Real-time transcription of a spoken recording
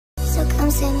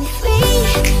set me free.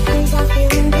 Things are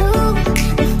feeling blue,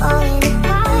 we're falling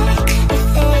apart, we're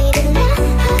fading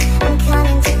now. I'm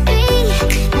counting to three,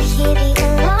 I hear the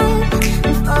alarm.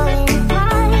 I'm falling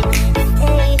apart, we're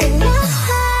fading now.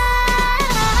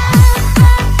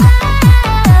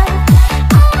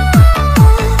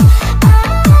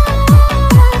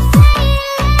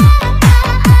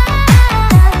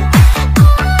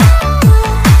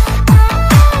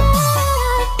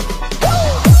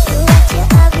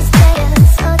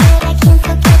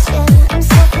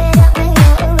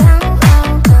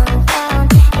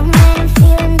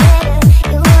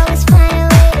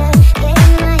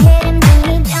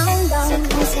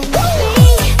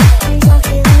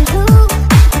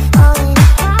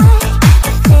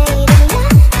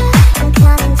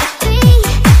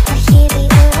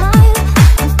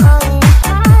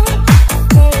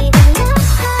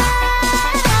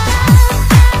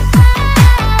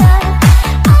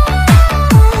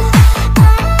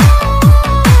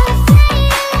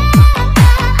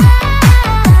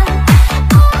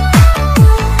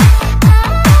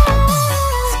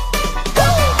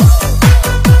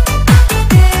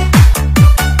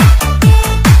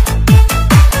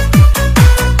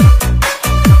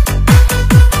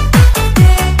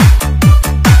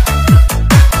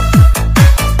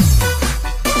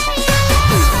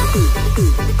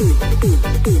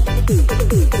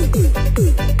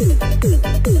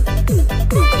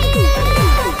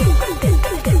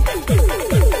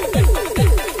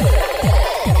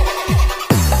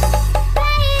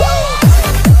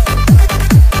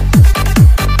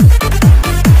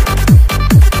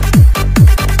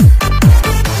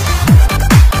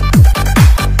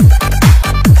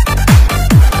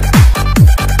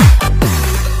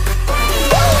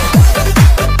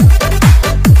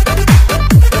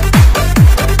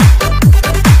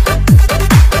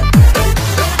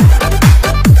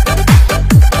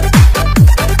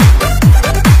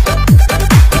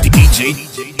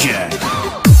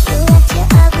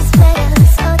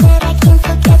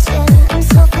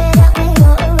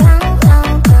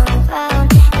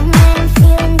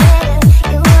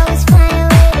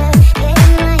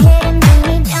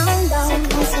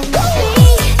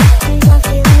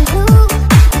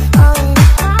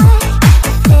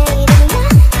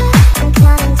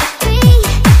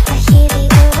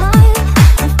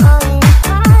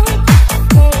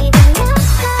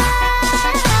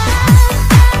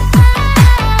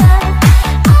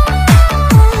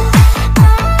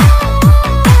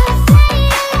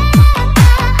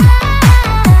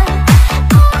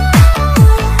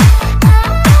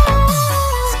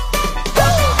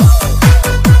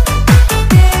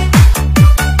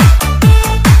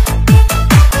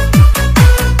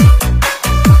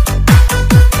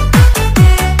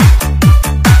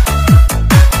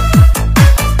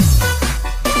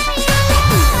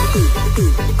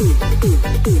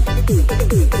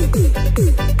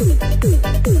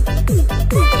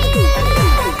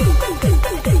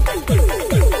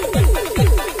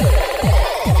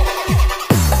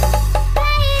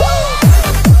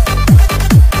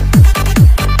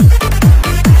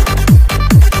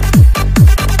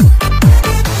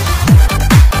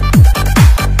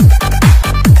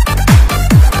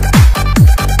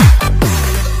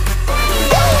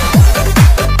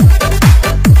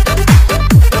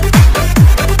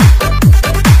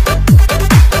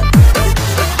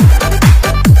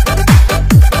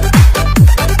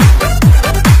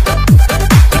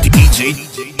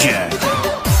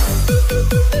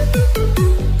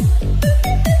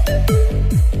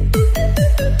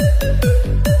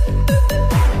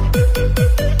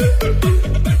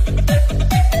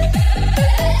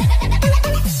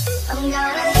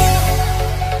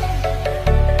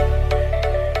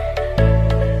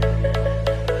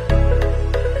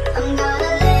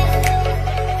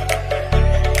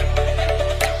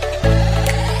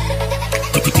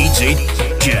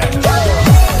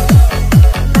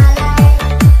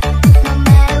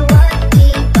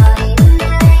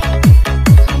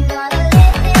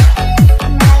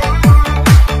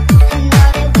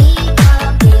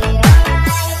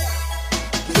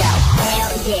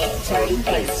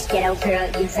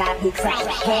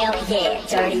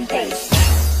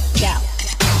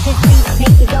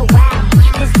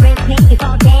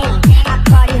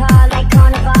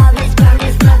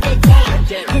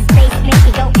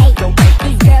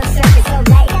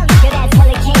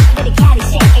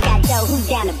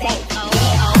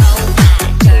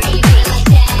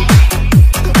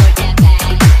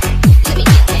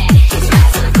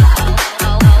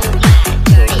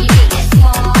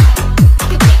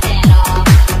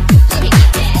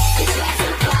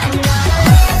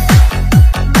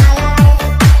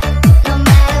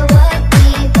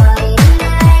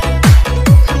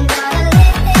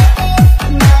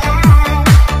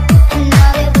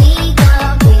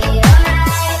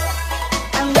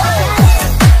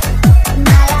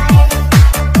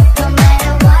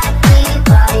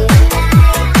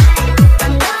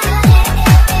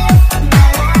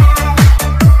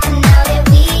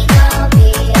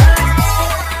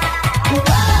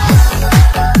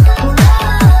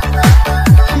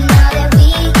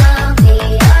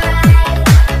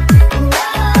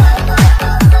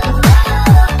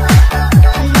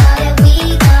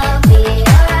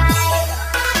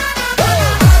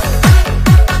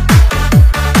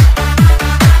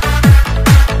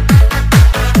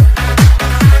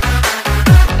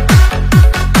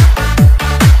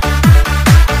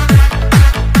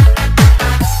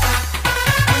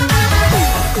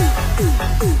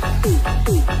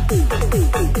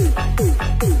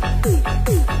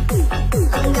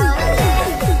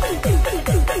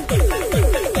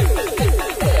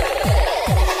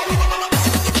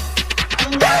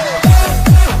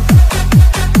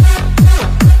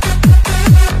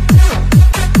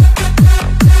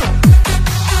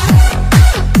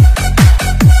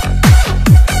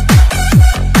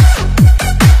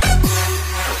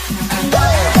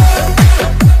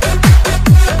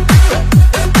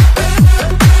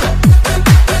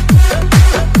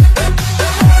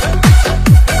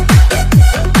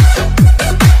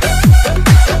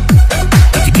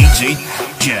 DJ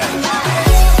Jen.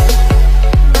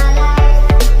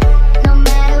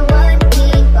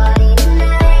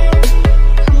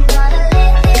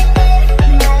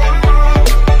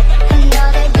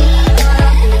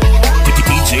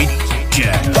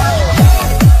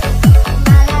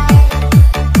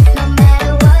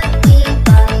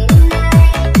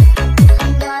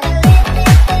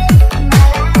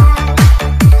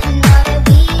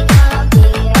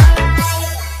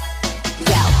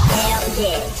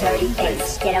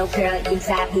 Ghetto girl, you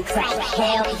drive me crazy.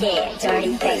 Hell yeah,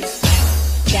 dirty bass.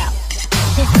 Yo,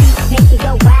 this beat make me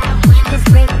go wild. This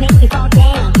drink make me fall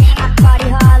down. I party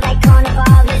hard like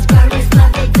carnival. Let's burn this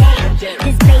mother down.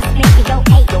 This bass make me go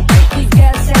eight. These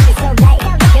girls serving so light.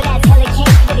 Yo, that's hella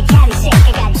cake with a caddy shake.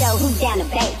 I got dough, who's down the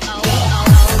bay?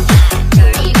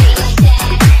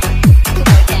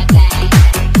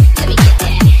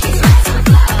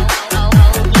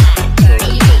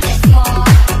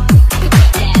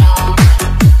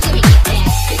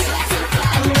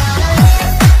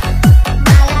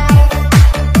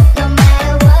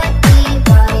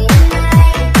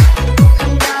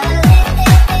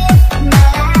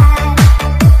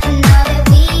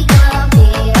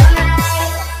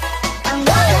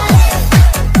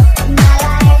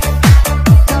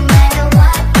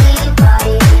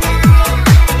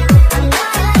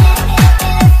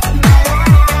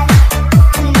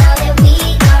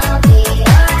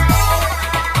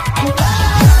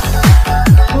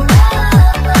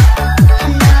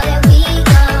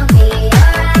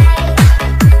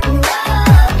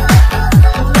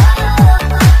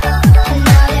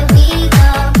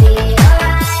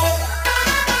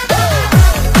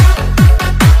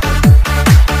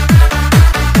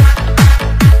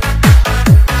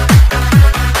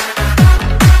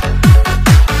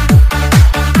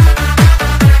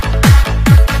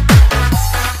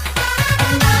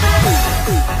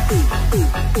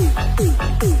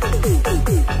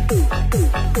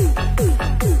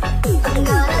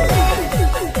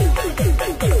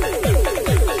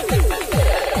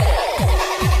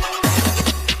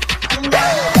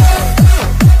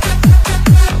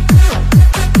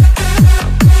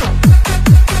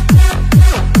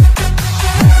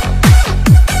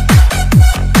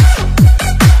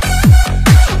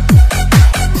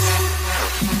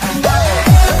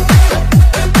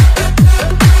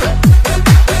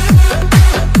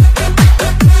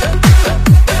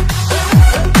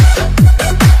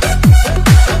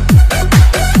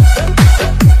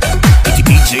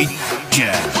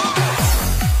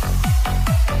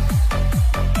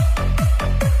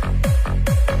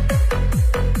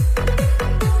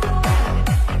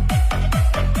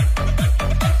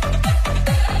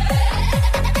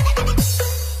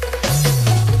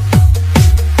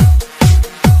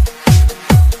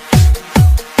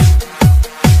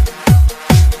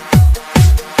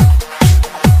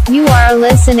 You are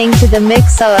listening to the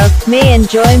mix of May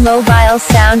Enjoy Mobile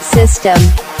Sound System.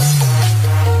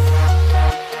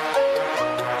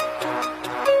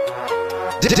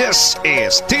 This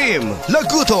is Team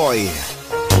Lagutoy.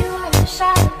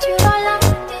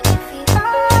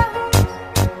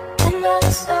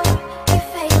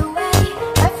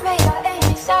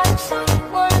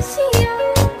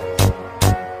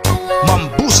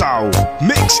 Mambusaw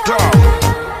Mix Club.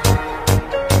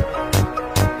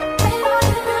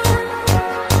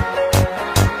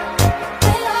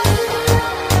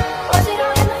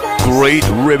 Great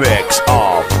remix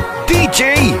of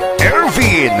DJ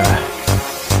Ervin.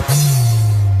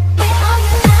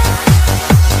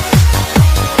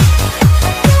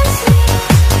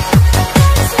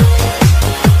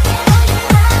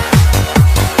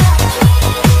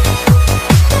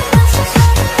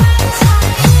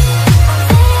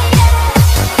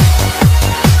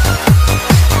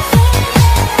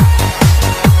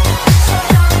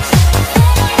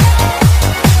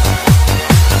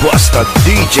 Basta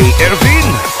DJ Ervin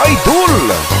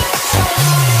Idol.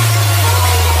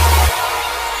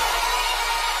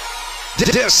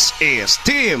 This is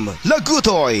Team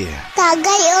Lagutoy.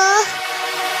 Tagay oh.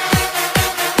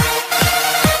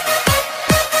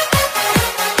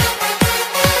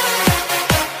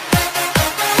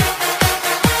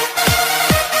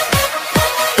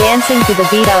 Dancing to the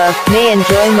beat of May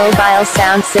Enjoy Mobile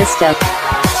Sound System.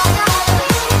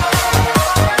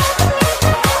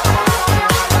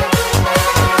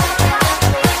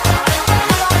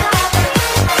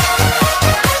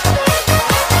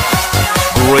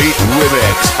 Great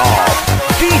remix of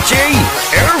DJ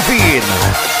Ervin.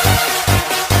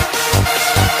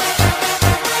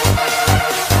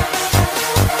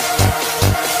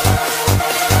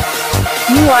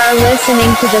 You are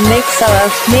listening to the mix of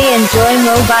May Enjoy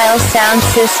Mobile Sound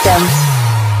System.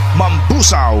 Mambusaw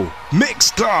Pusaw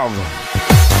Mix Club.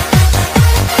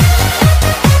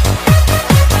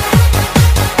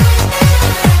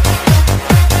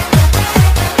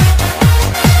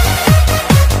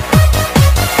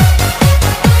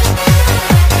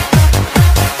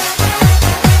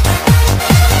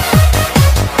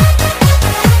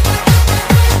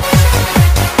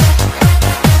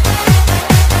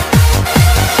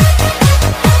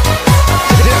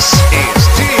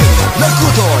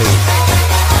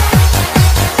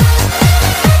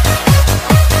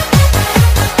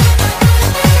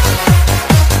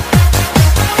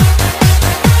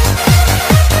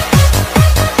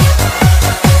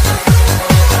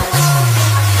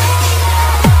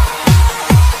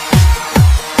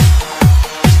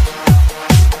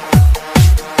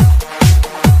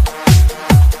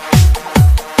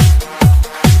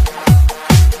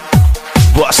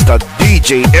 Basta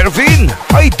DJ Ervin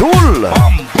Idol.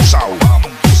 Pusaw,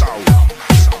 pusaw,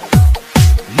 pusaw,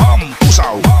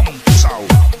 pusaw,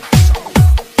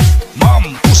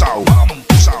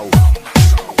 pusaw,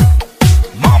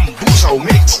 pusaw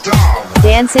Mix Club.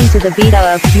 Dancing to the beat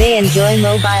of May Enjoy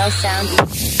Mobile Sound.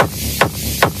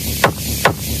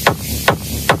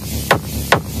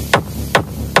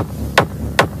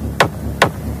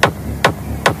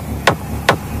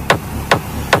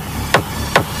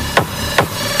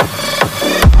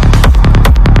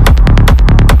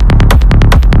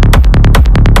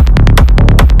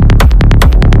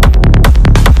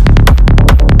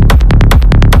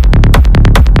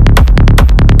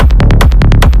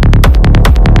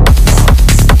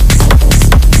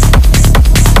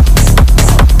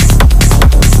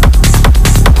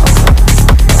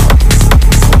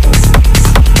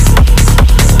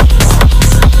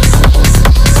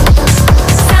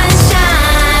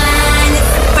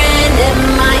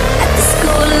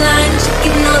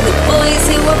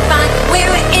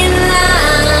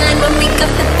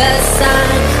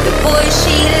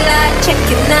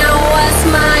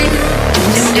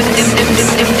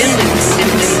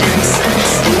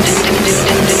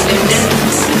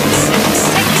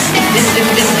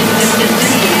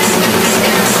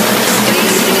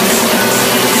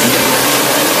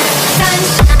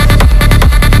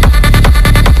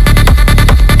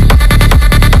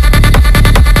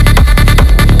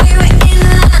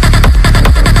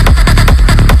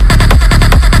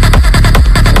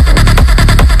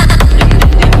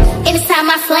 Anytime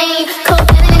I flame, cold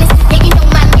weather and it's big, you know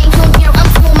my name. Home hero, I'm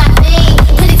doing my thing.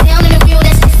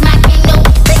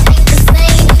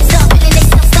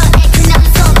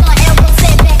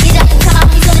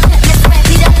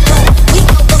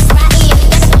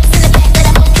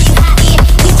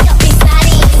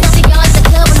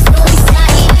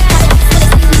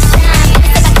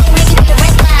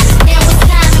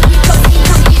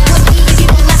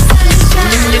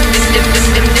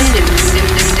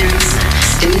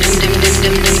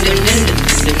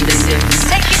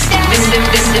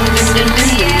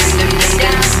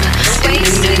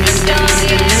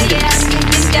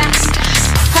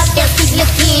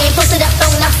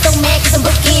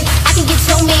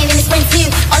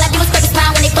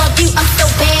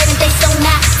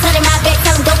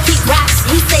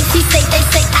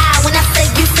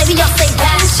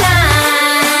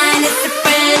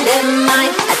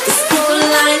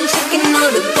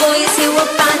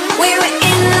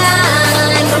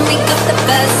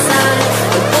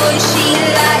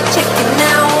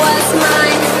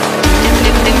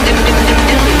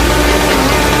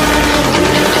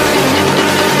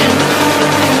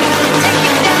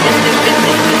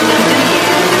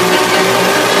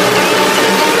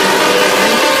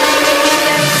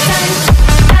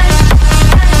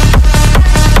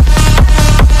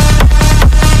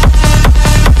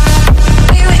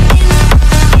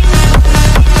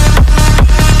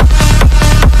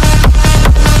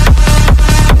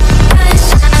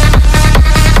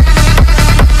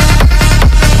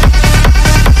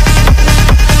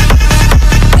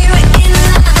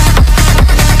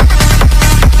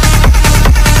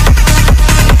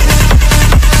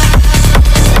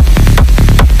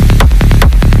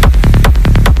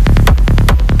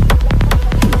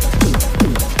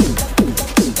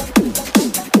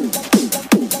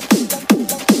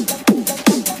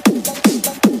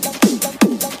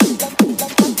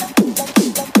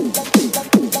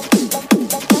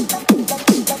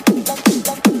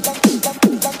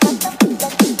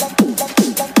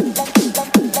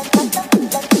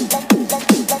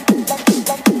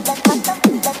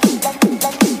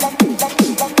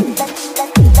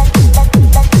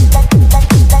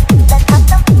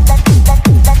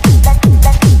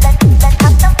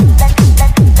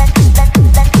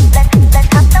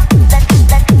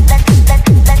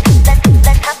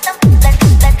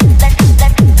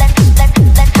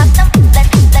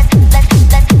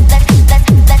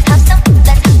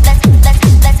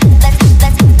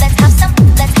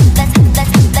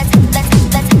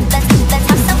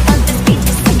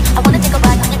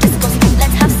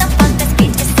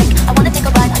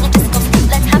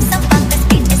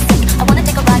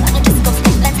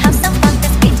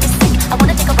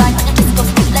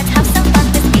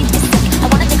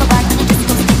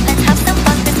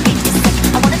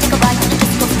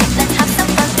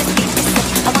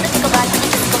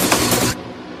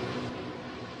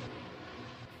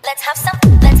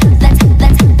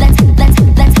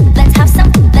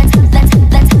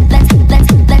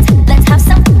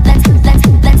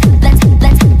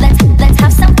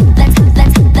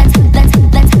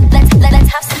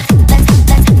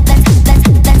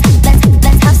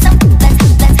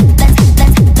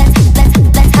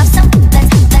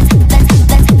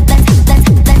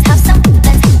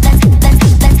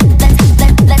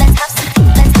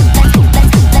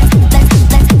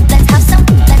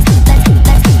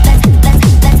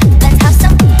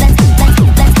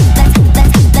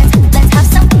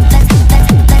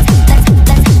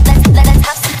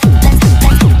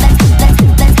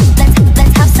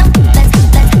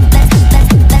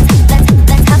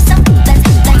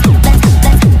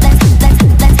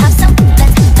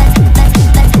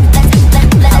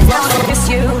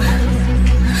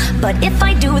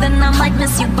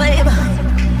 babe.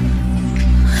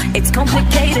 It's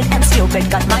complicated and stupid.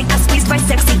 Got my ass squeezed by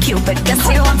sexy Cupid. Guess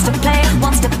he wants to play,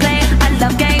 wants to play. I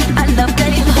love game, I love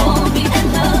game. Hold me and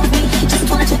love me. Just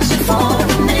wanna touch you for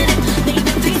a minute.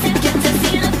 Maybe 3 seconds is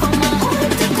enough for my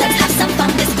heart to quit. Let's have some fun,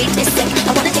 this beat is sick.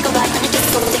 I wanna take a ride on your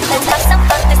disco stick. Let's have some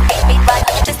fun, this beat right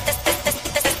on your this.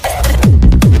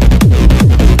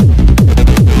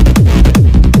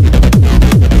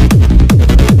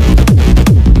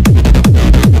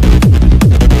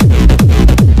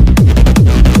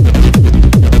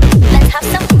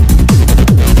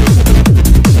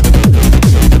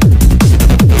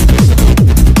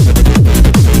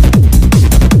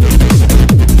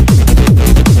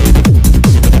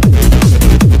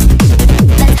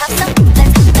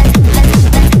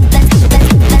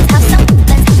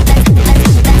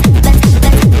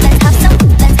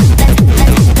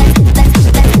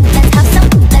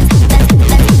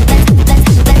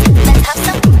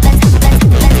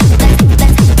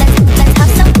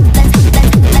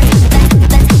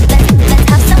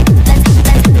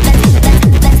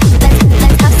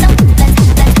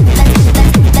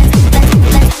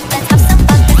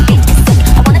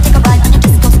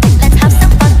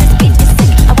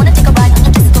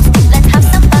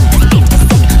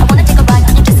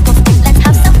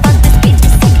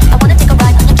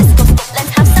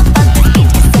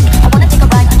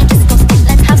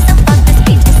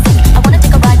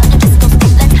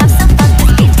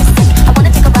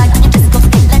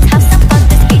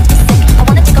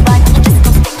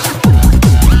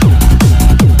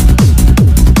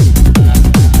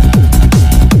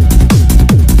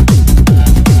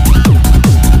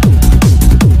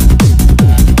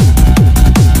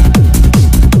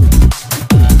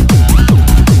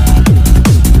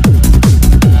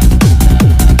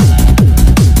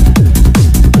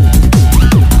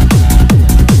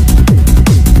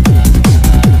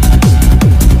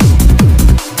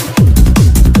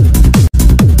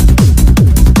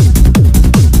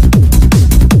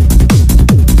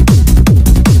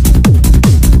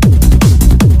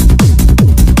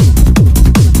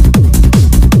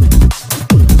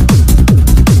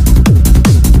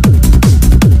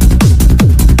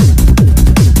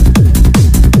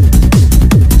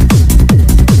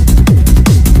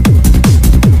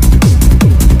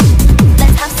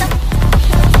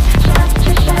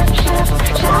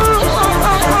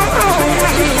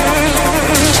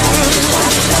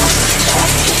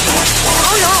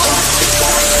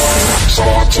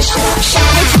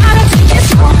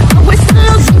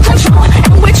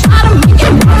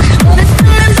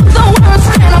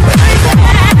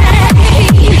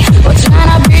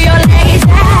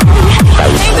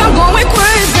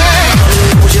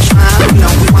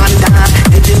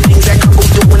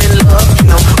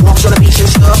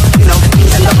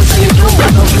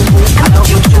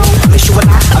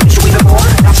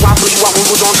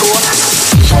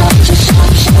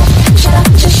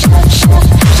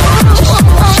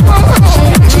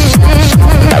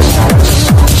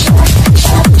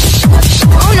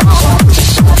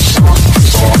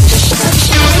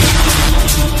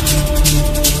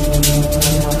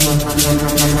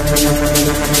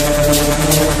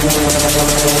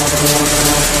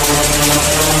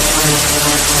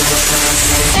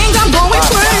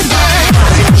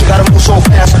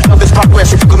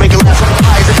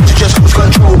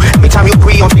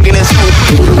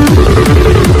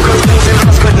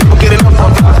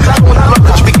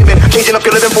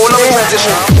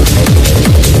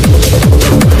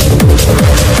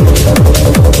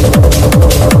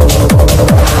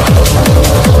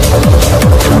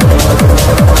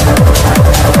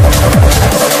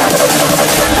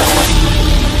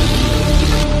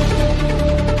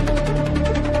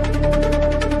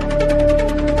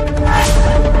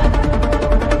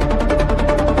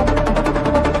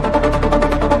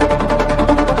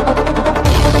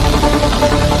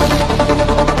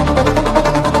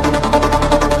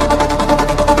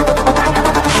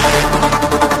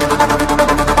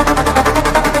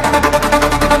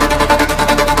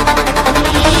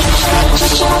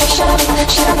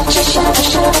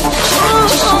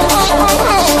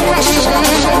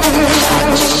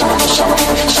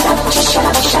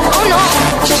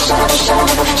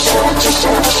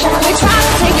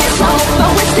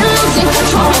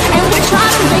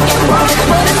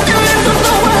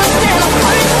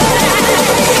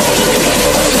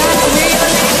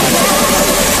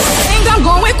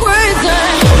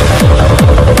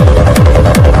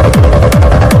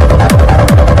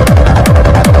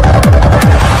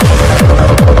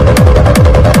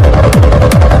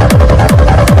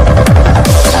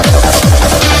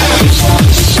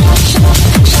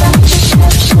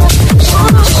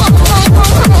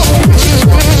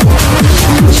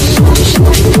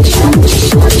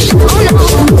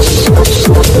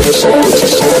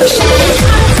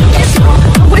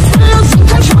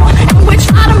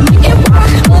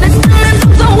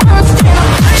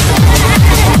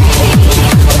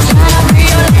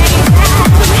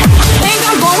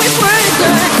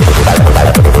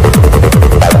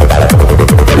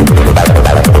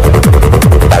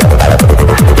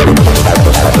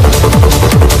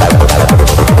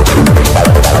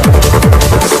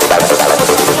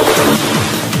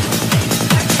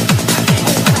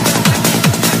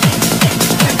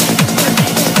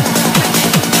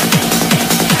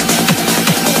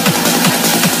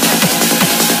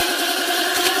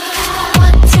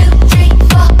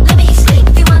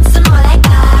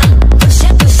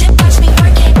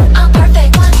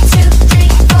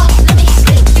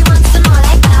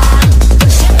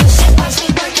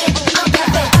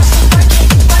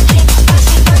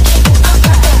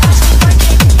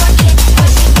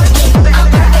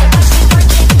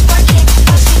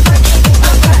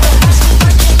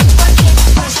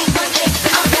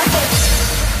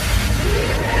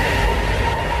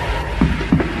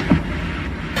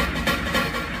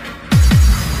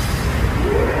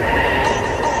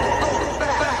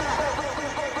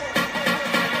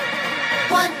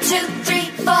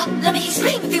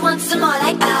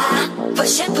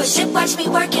 push it, watch me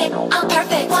work it. I'm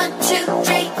perfect. 1, 2, 3,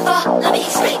 4. Let me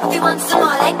explain if you want some more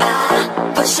like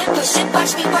push it,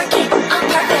 watch me work it. I'm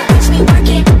perfect. Watch me work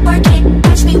it, watch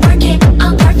me work it.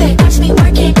 I'm perfect. Watch me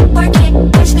work it,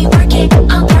 watch me work it.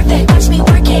 I'm perfect. Watch me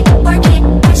work it,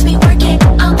 watch me work it.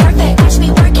 I'm perfect. Watch me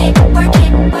work it, watch me work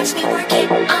it. I'm perfect. Watch me work it, watch me work it.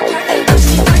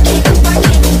 I'm perfect. Watch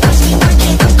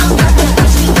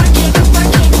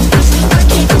me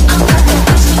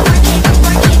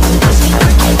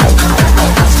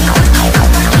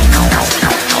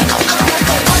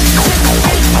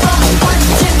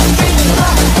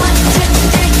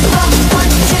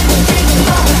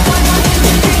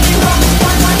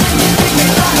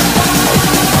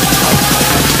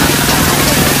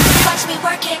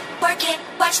it,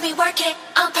 watch me work it.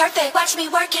 I'm perfect. Watch me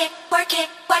work it,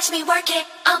 watch me work it.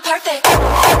 I'm perfect.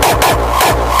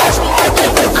 Watch me work it, watch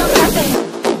me work it. I'm perfect.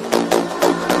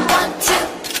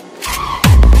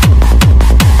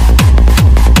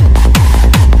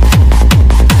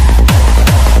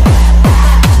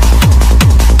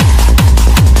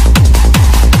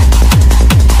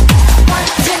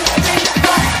 2, 3, 4. 1, 2, 3, 4. 1, 2, 3, 4. 1, 2, 3, 4. 1, 2, 3, 4.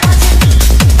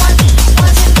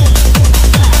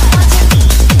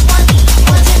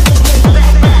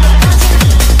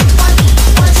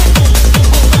 Watch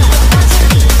me work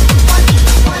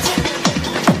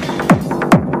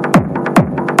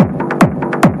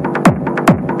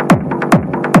it,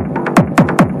 watch me work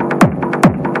it. I'm perfect.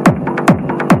 Watch me work it,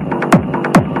 watch me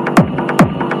work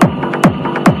it. I'm perfect. Watch me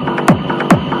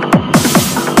work it, I'm perfect.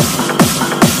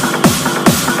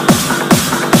 1, 2.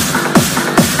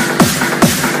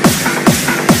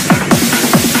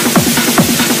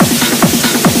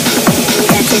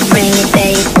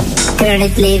 Turn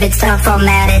it, leave it, stop,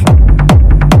 format it.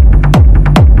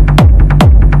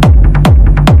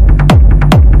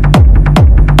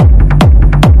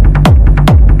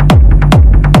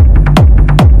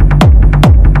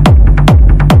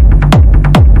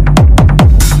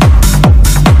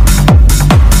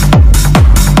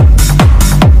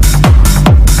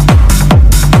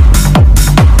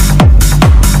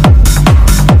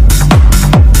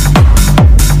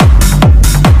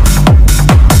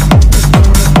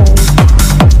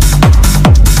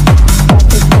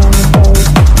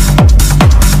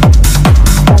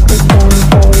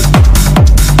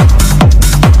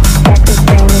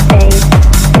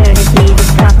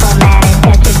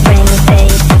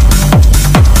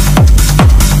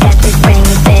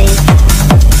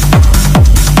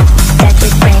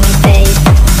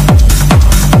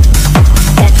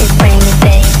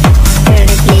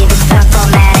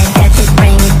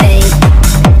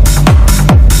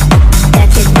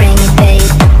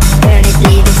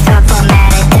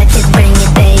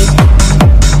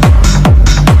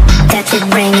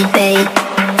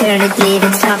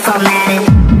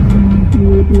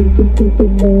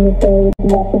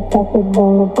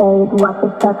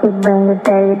 Touch it, bring it,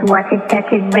 fade. Watch it,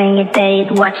 touch it, bring it, fade.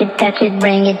 Watch it, touch it,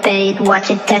 bring it, fade. Watch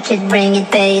it, touch it, bring it,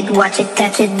 fade. Watch it,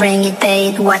 touch it, bring it,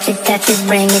 fade. Watch it, touch it,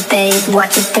 bring it, fade.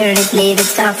 Watch it, turn it, leave it,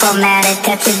 stop, format it.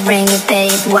 Touch it, bring it,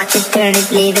 fade. Watch it, turn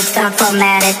it, leave it, stop,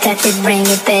 format it. Touch it, bring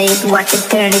it, fade. Watch it,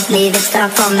 turn it, leave it,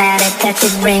 stop, format it. Touch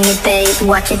it, bring it, fade.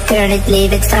 Watch it, turn it,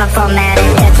 leave it, stop, format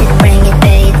it. Touch it, bring it,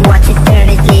 fade. Watch it, turn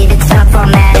it, leave it, stop, format it.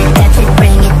 Touch it, bring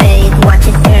it, fade. Watch it, turn it, leave it, stop, format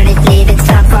it. Touch it, bring it, fade. Watch it, turn it, leave it, stop, format it. Touch it, bring it, fade. Watch it, turn it, leave it, stop, format it. Touch it, bring it, fade. Watch it, turn it, leave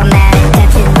it, stop, format it. Touch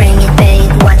it, bring it, fade.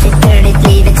 Watch it, turn it, leave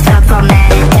it, stop, format it.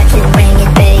 Touch it, bring it,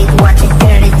 fade. Watch it,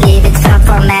 turn it, leave it, stop,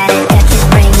 format it. Touch it,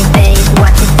 bring it, fade. Watch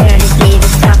it, turn it, leave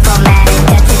it, stop, format it.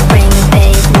 Touch it,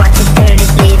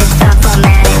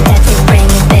 bring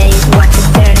it, fade. Watch it,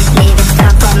 turn it, leave it,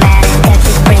 stop,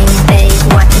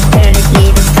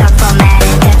 format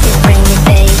it. Touch it, bring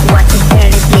it, fade. Watch it, turn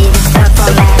it, leave it, stop,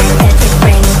 format it.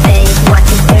 Touch it, bring it, fade.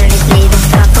 Watch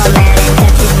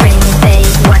it,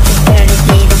 turn it,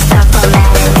 leave it, stop,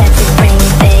 format it. Touch it, bring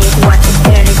it, fade. Watch it,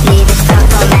 turn it, leave it,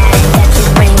 stop, format it. Touch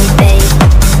it, bring it, fade.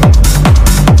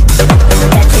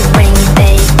 Touch it, bring it,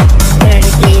 fade. Turn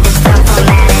it, leave it, stop,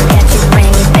 format it. Touch it,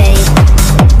 bring it, fade.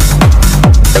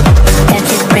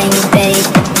 Touch it, bring it, fade.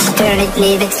 Turn it,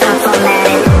 leave it, stop, format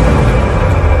it.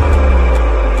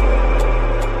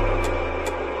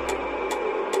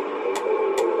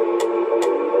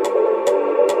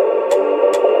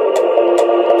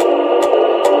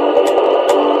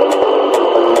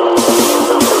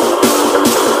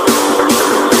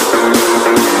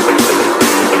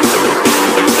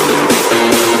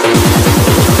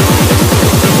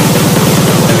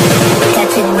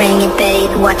 Touch it, bring it,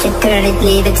 fade. Watch it, turn it,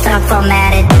 leave it, stop,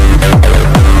 format it.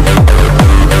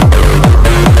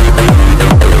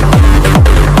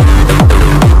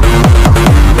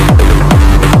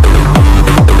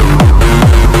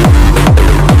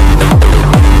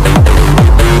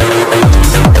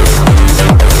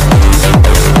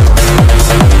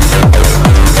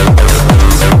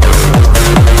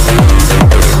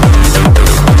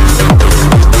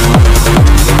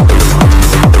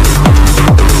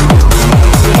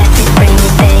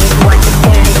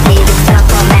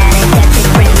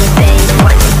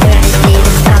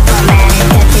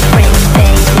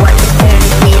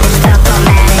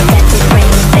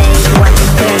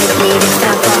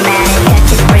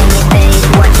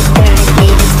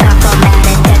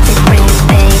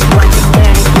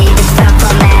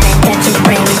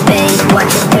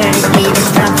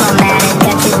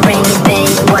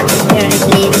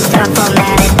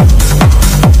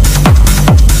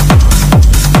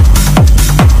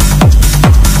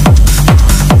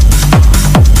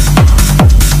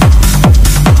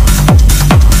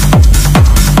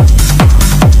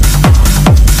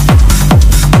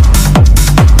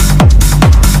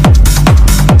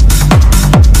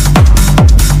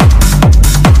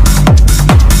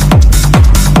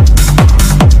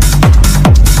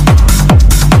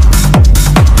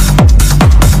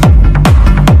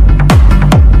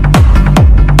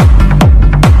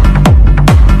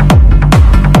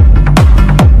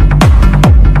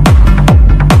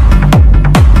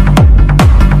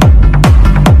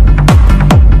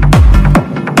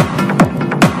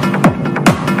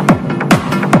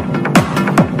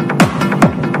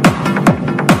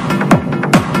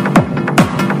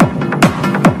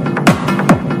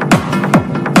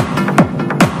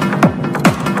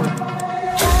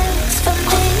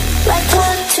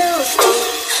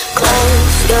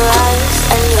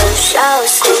 shall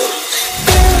see.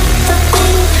 Feel the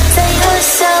beat, set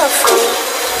yourself free.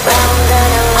 Round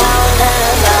and around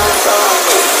for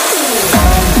me.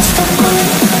 Dance the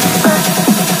beat, dance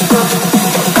the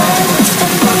beat, dance the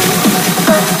beat.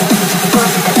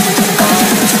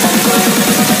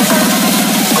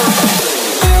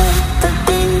 Feel the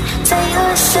beat, set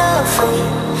yourself free.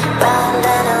 Round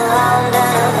and around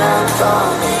for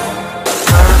me.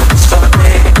 Dance the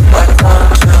beat, like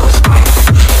 1, 2, 3.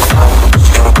 Close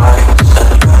your eyes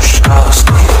and you shall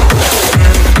sleep.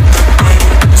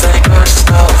 Take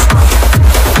yourself free.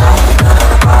 Round and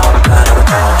around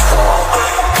for me.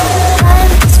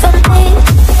 Dance for me.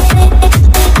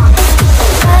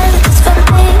 Dance for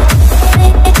me.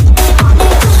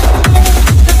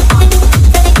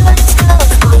 Take yourself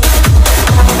free.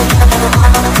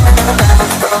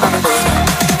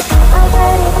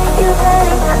 You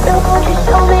ready? Don't want you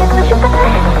show me what you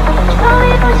got. Show me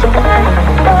what you got.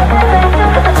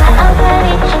 I'm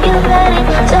ready. You ready?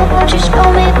 Don't want you show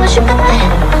me what you got.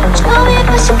 Show me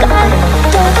what you got.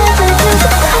 Don't ever do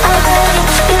that. I'm ready.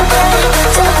 You ready?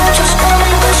 Don't want you show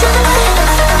me what you got.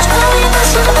 Show me what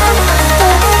you got.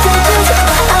 Don't ever do that.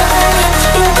 I'm ready.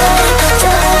 You ready?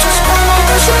 Don't want you show me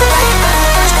what you got.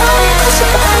 Show me what you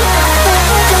got.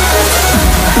 Don't ever do that.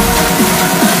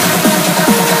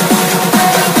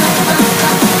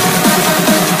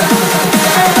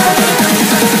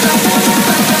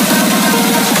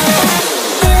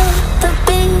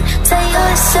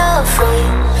 Yourself free,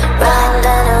 round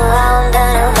and around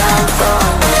for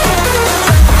me.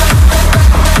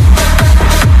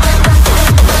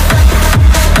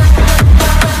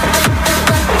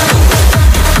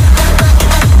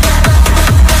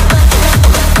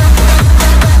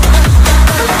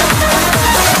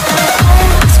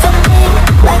 Dance for me,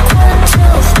 like 1, 2,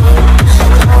 3.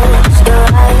 Close your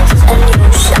eyes and you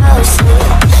shall see.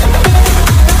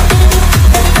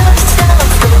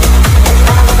 Yourself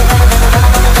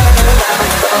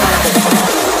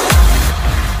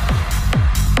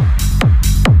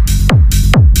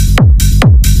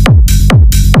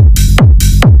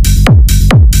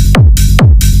free.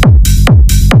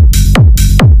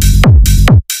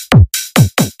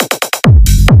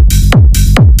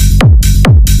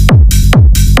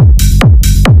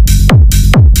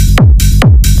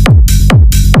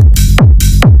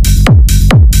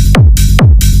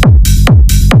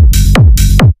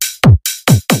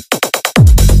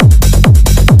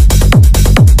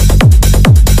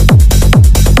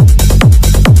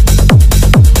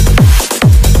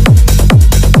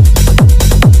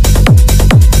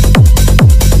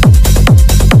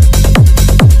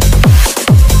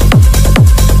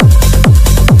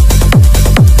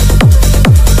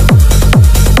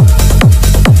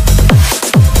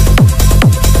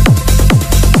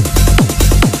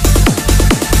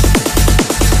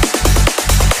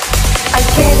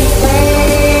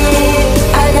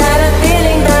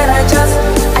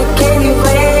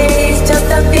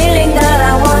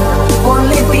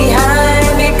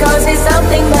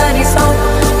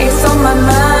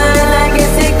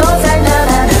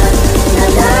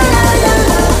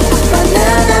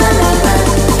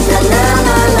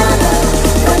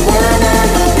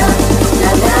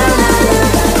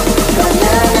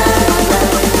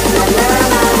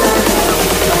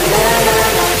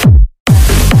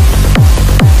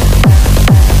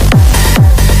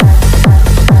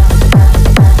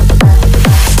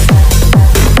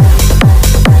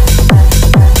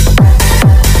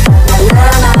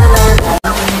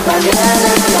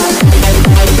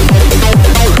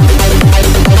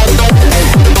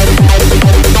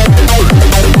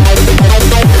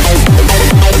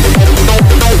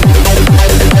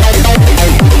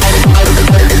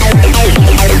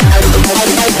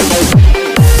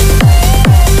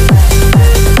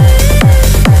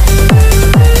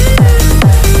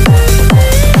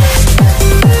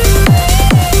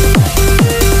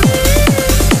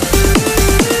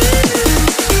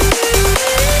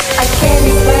 I can't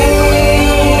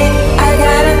explain.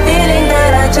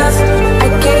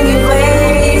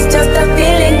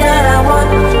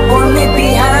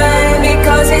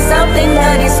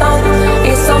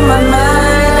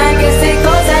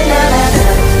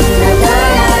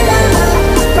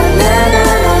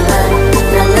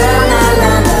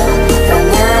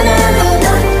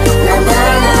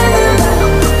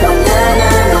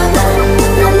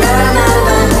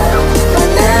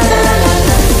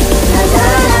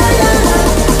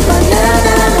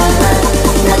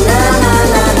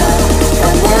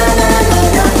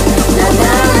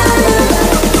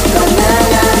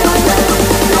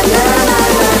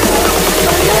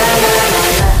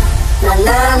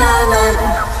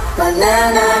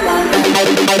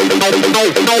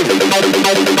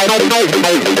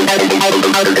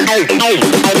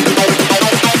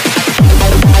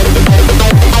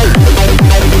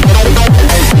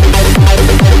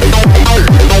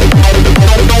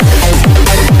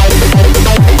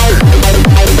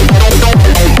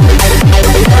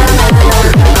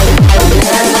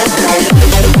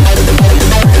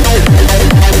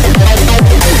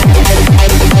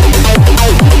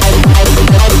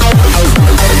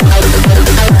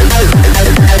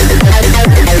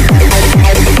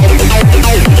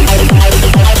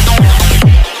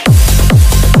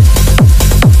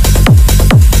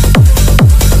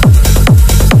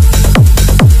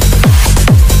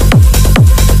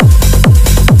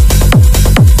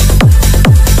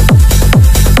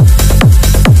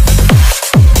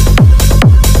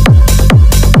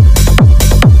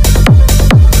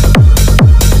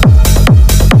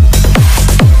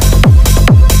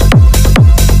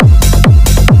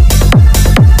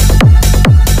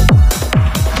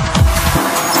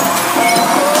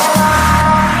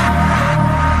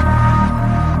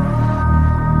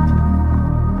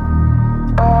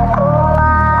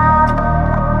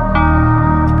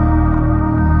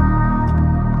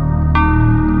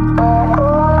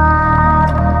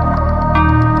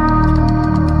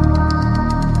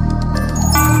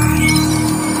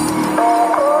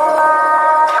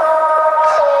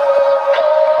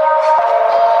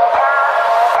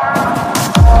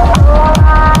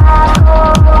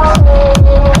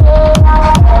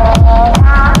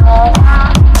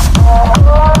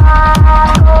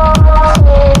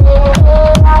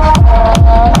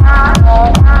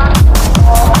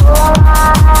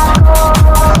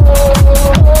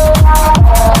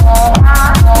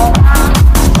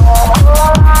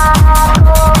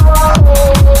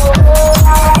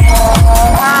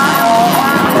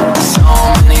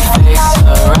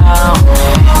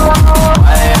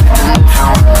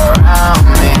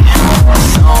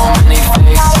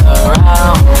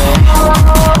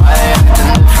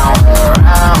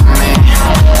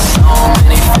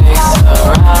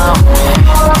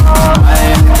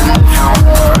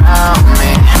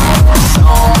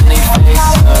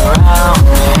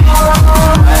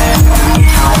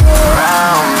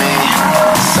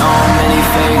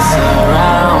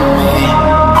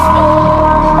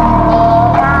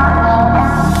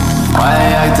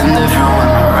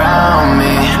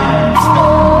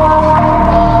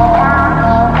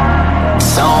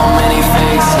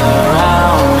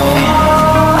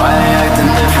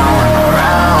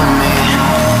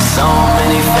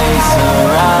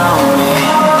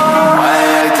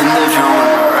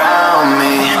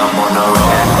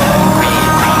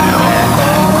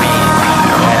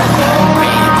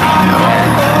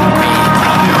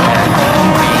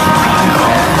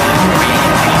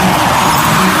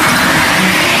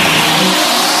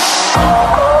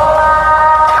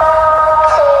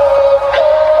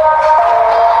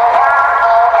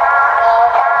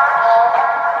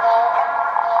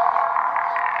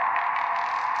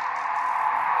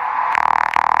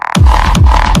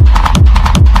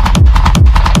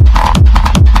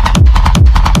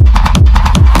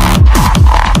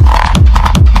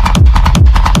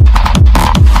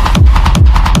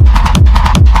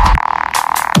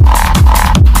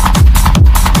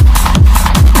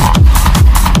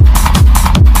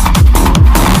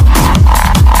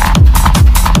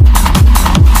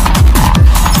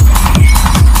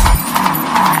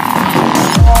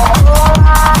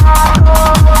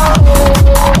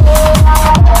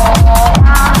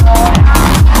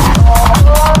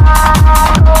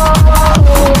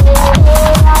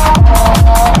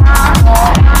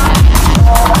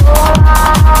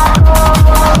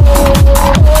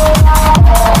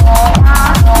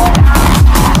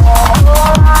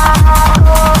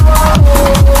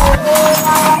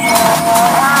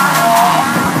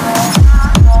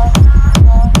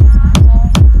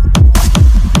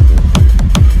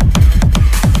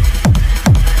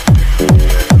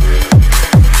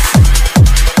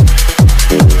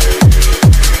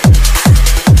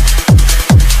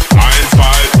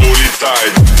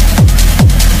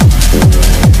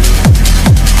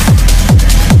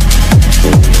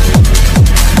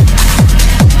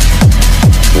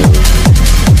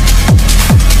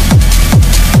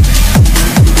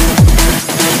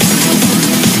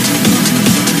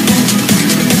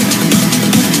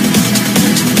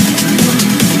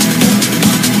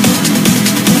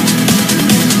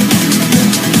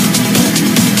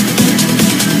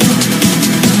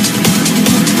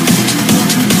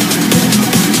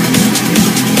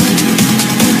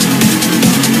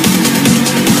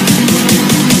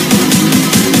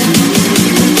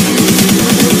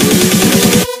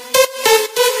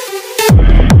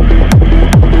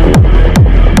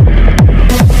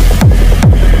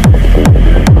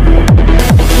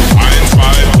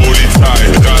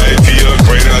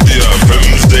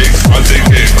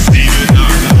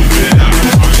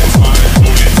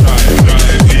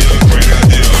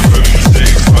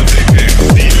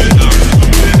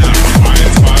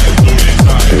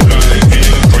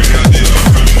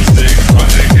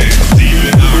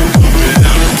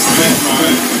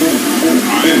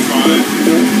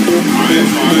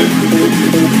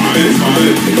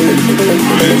 Einfall,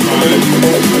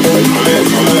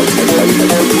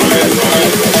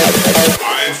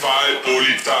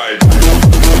 Polizei.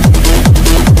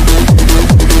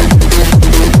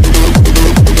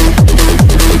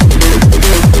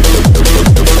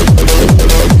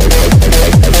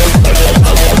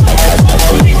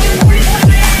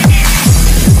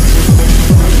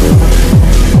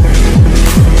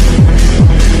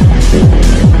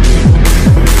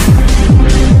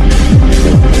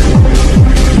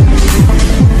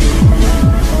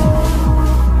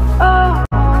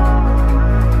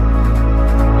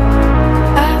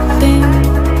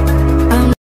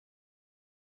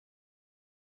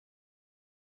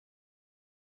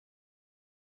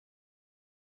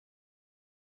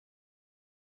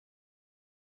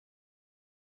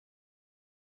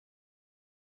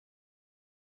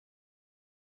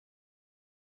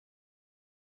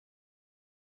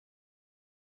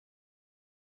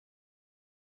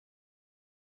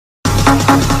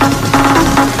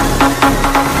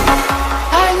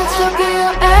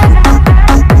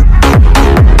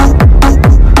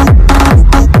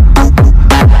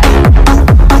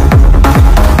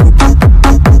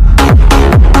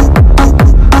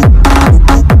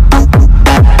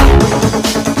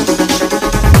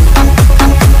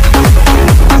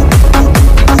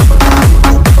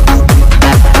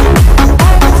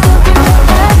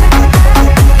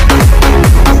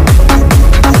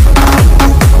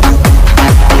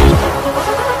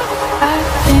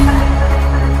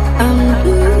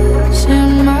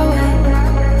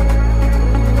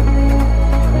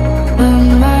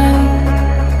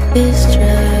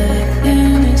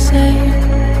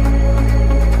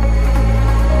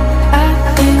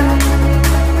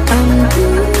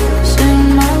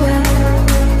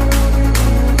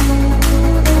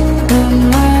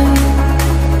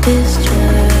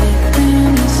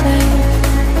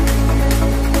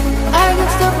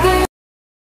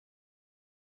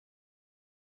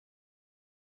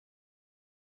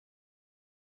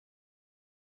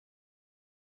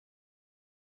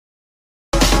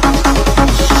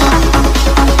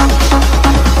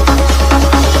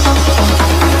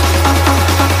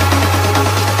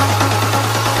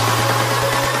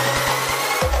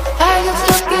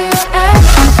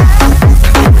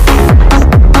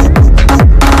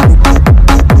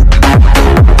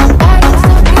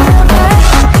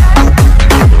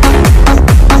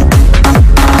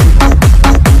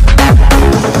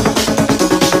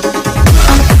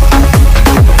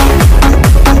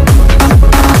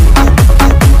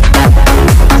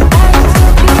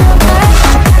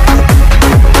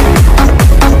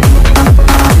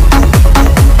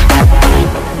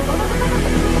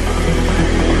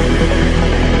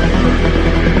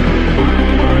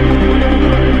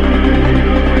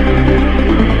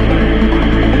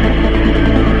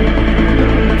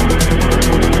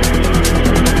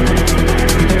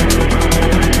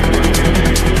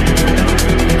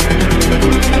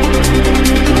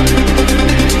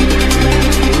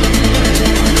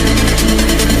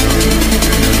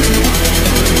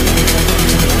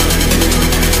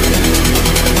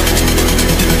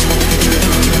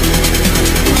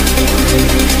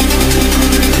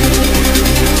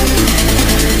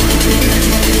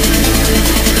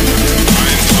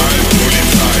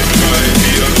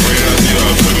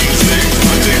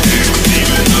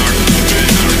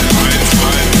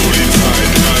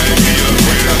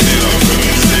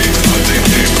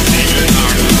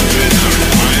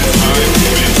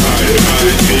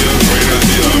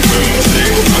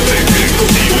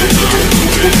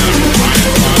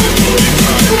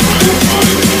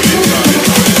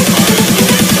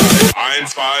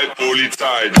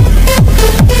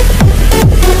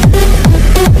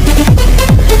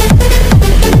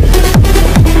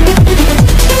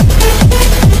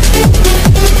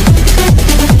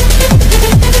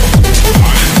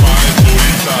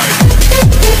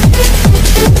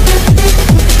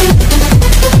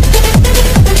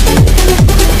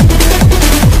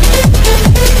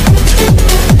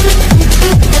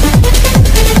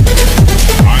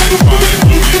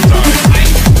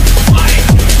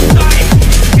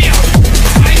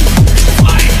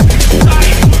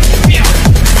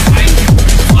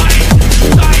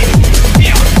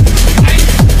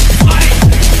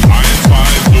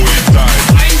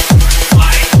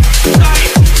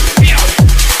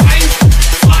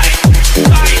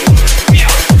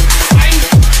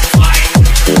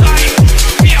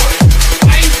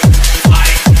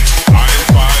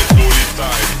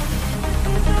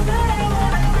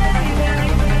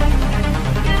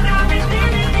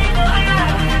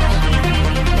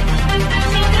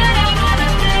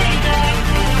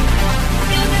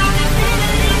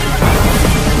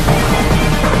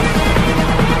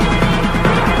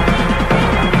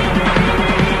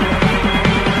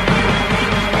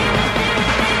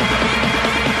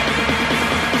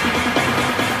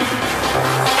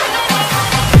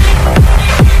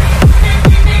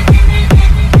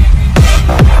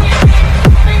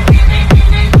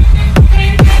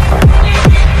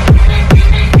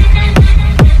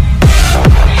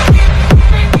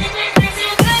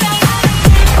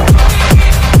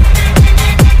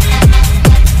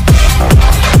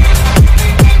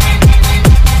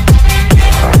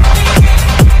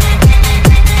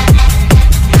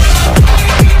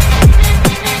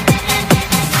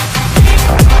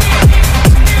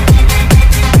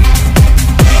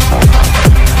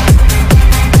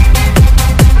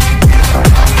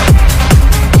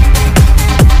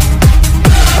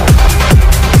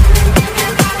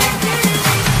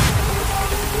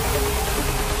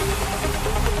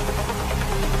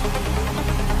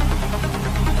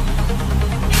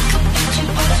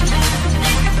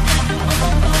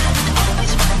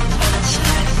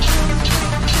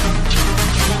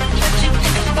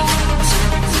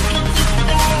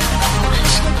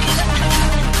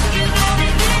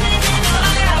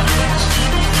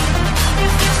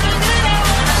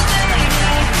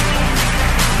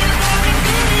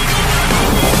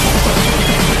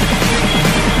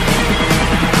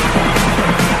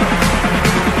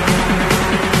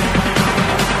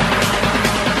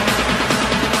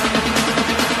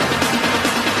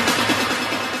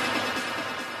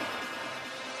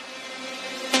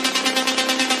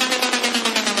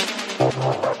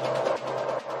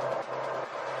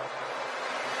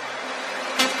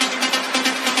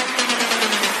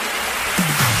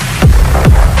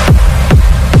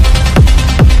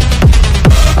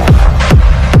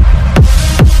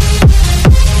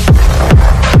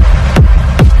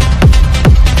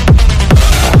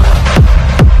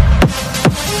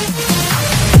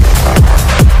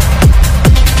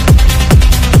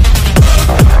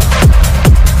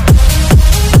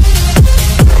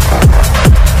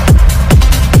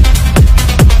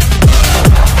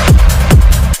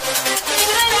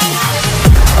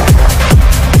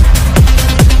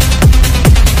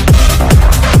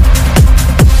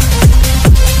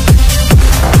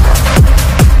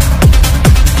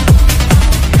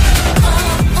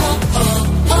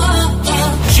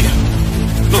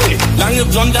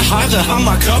 Haare,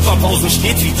 Hammer, Körperpausen,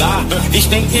 steht sie da. Ich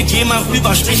denk mir, geh mal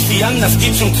rüber, sprich sie an, das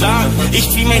geht schon klar. Ich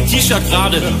zieh mein T-Shirt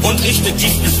gerade und richte die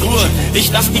Frisur.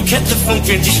 Ich lass die Kette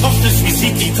funkeln, ich hoffe, sie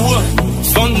sieht die Tour.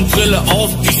 Sonnenbrille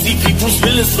auf, ich sieht wie Bruce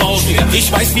Willis aus.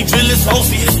 Ich weiß, wie Willis aus,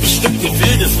 sie ist bestimmt eine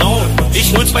wilde Sau.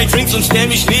 Ich hol 2 Drinks und stell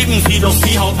mich neben sie, doch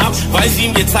sie haut ab, weil sie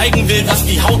mir zeigen will, dass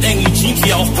die hautengen Jeans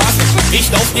ihr auch passt.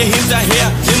 Ich lauf ihr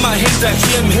hinterher, immer hinter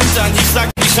ihr im Hintern. Ich sag,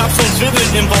 ich hab so'n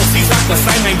Kribbeln im Bauch, sie sagt, das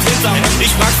sei mein Printer.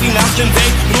 Ich frag sie nach dem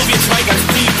Date, nur wir 2 ganz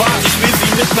privat. Ich will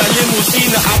sie mit ner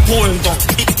Limousine abholen, doch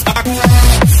die Tag.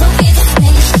 So geht es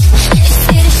nicht, ich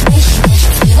seh dich nicht,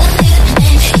 überrede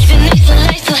nicht. Ich bin nicht so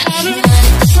leicht zu haben.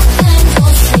 Ich hab keinen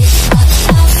Grund, ich hab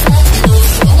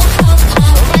los. Junge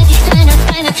Frau, weil dich deine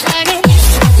Beine tragen. Ich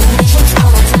sage mich und trau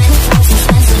mal deine Flossen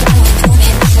sein, solange du mir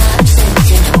nicht mehr anständig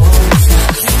den Hose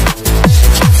machst.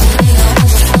 Ich hab zu mir und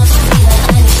das Haus wieder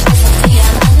ein, ich weiß auf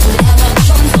Diamanten, der war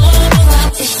schon so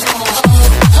überhaupt nicht so.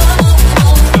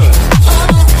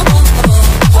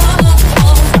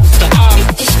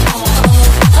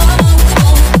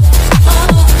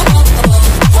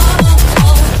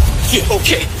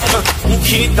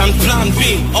 Okay, dann Plan B,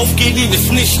 aufgeben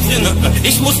ist nicht drin.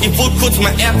 Ich muss dir wohl kurz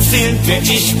mal erzählen, wer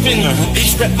ich bin.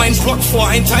 Ich rapp meinen Block vor,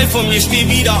 ein Teil von mir steh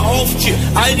wieder auf.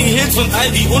 All die Hits und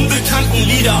all die unbekannten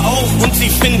Lieder auch. Und sie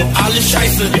findet alles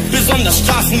scheiße, besonders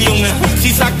Straßenjunge.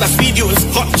 Sie sagt, das Video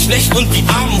ist grottenschlecht und die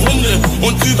armen Hunde.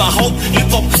 Und überhaupt,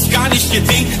 Hip-Hop ist gar nicht ihr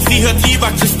Ding. Sie hört lieber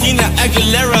Christina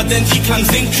Aguilera, denn die kann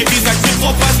singen. Sie sagt,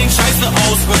 Hip-Hopper sehen scheiße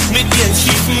aus, mit ihren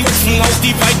schiefen Mützen. Auch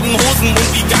die weiten Hosen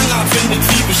und die Gangart findet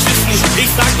sie beschissen. Ich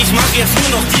sag, ich mach jetzt nur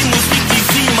noch die Musik, die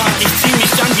sie mag. Ich zieh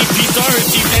mich dann wie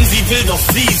P-Dorothy, wenn sie will, doch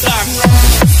sie sagt.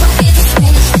 So geht es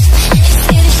nicht, ich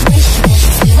seh dich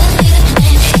nicht, überrede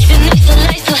nicht. Ich bin nicht so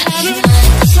leicht zu haben.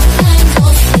 Ich hab keinen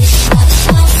Grund, ich hab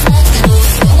los.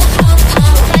 Junge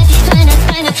Frau, weil dich deine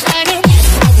Beine tragen. Ich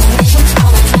sage mich und trau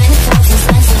mal deine Flossen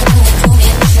sein, solange du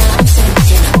mir nicht mehr anständig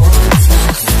den Hose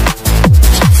machst.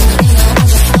 Ich hab zu mir und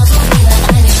das Haus wieder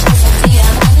ein, ich weiß auf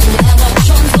Diamanten, der war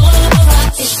schon so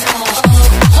überhaupt nicht so.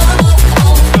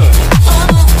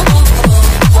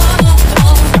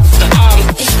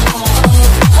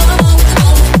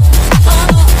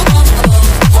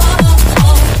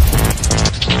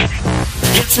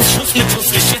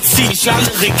 Ich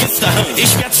alle Register,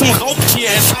 ich werd zum Raubtier,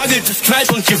 es hagelt, es knallt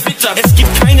und Gewitter. Es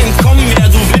gibt kein Entkommen mehr,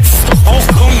 du willst doch auch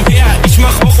kommen her. Ich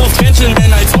mach auch auf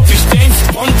Gentleman, als ob ich James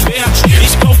Bond wär.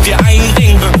 Ich kauf dir einen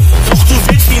Ring, doch du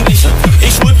willst ihn nicht.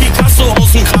 Ich hol Picasso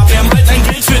aus dem Grab, er malt ein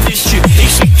Bild für dich.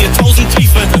 Ich schick dir 1000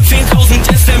 Briefe,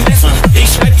 10.000 SMS. Ich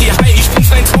schreib dir, hi, ich bin's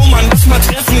dein Traummann, lass mal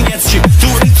treffen jetzt. Du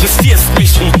interessierst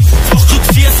mich, doch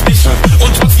du zierst mich.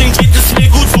 Und trotzdem geht es mir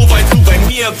gut, wobei du bei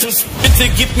mir bist. Bitte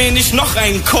gib mir nicht noch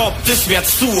einen Korb, das wär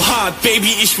zu hart.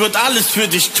 Baby, ich würd alles für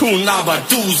dich tun, aber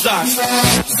du sagst.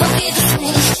 So geht es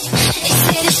nicht, ich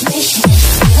seh dich nicht,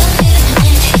 überrede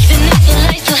nicht. Ich bin nicht so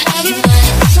leicht zu haben.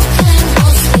 Ich hab keinen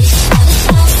Grund, ich hab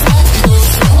los.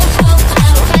 Junge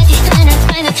Frau, weil dich deine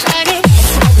Beine tragen. Ich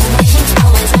sage mich und trau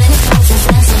mal deine Flossen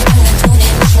sein, solange du mir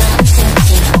nicht mehr anständig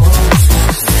den Hose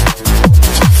machst.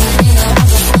 Ich hab zu mir und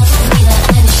das Haus wieder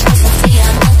ein, ich weiß auf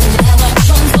Diamanten, der war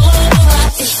schon so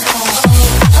überhaupt nicht so.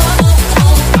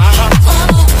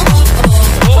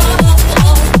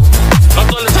 Was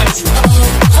soll es heißen?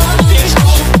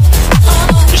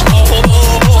 Ich brauch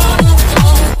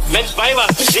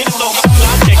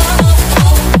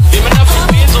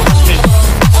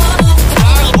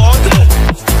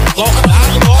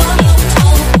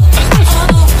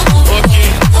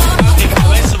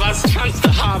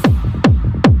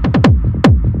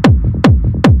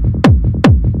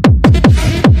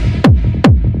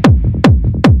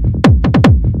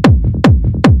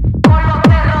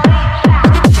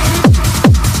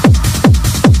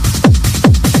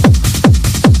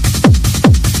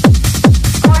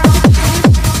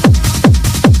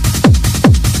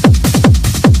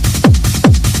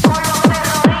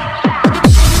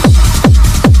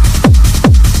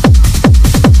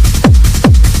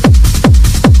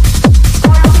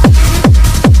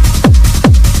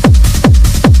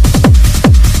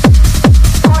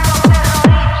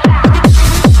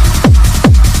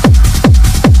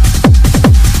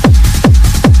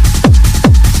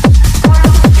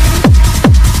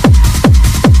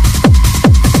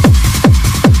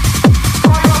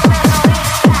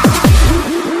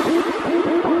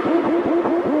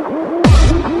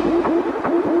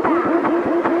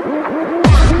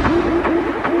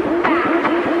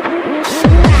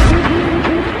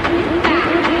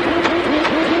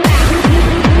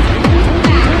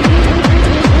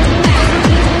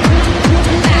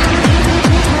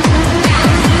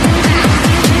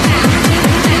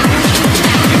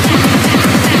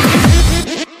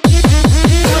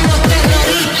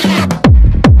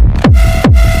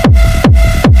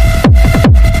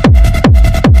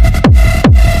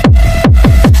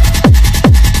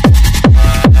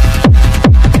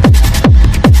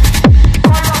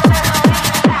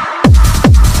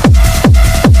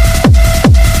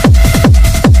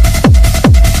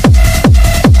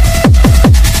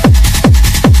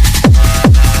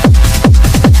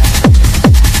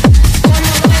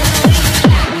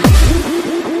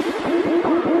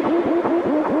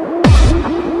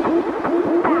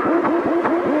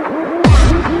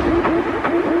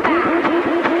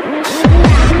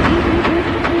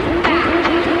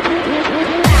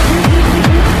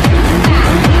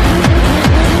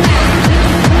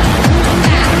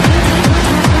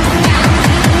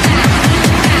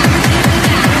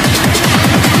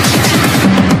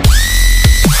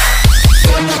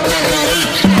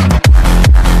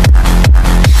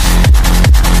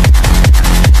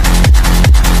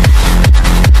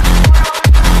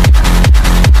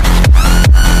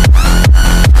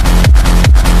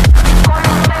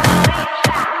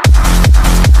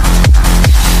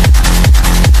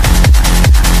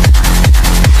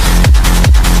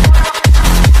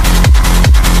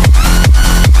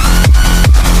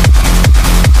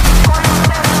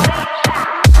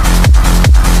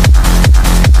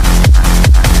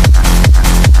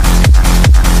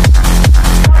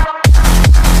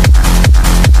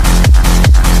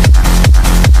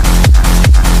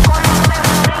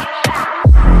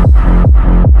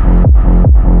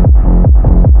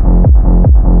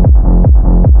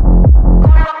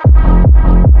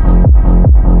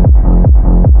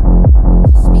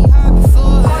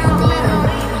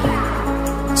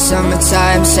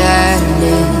summertime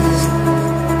sadness.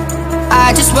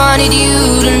 I just wanted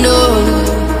you to know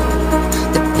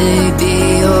that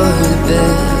baby you're the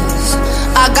best.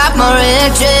 I got my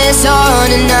red dress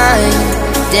on tonight,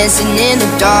 dancing in the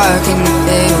dark in the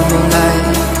pale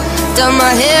moonlight. Done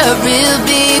my hair real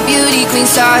big, beauty queen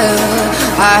style,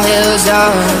 high heels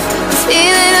off,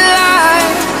 feeling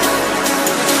alive.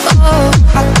 Oh,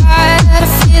 I got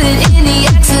a feeling in the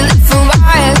excellent from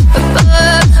right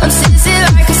above. I'm sizzling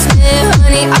like a snail,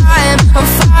 honey, I am on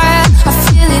fire. I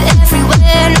feel it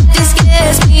everywhere, nothing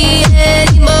scares me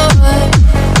anymore.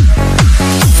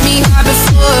 Kiss me hard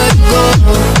before you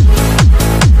go,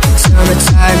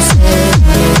 summertime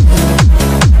sadness.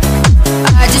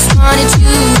 I just wanted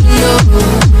you to know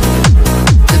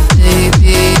that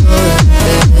baby you're the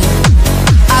best.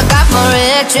 I got my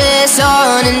red dress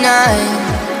on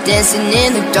tonight, dancing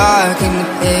in the dark in the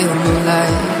pale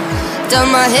moonlight. Done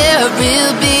my hair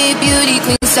real big, beauty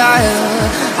queen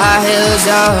style, high heels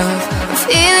off, I'm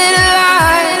feeling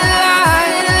alive,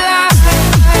 alive, alive.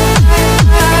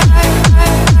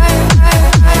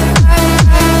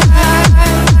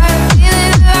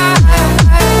 Feeling alive.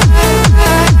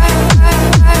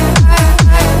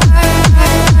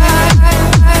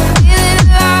 Feeling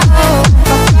alive. Oh,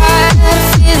 I got a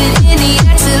feeling in the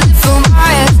excellent from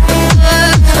my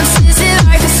above. I'm sizzling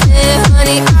like a snail,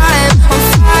 honey, I am on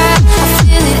fire. I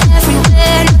feel it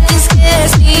everywhere, nothing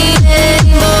scares me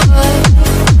anymore.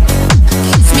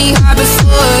 Kiss me hard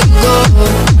before you go,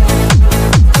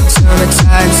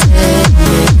 summertime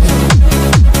sadness.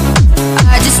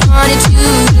 I just wanted you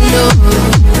to know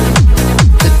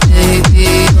that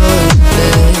baby you're the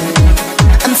best.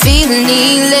 I'm feeling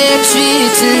electric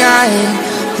tonight,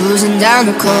 cruising down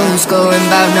the coast, going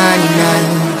about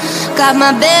 99. Got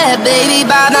my bed, baby,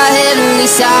 by my heavenly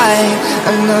side. I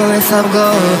know if I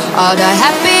go, I'll die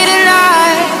happy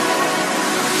tonight.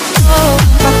 Oh,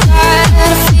 I got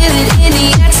a feeling in the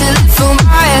excellent from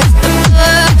my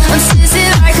above. I'm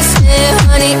sizzling like a snail,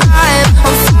 honey, I am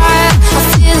on fire. I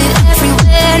feel it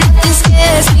everywhere, nothing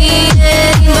scares me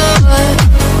anymore.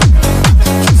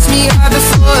 Kiss me hard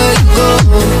before you go,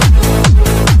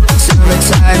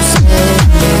 summertime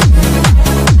sadness.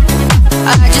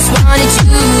 I just wanted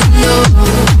you to know,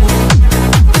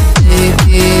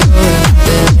 baby, you're the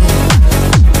best.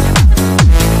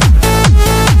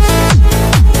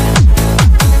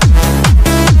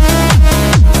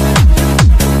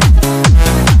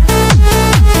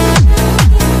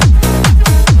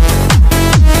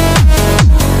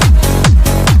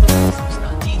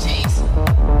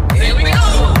 Here we go!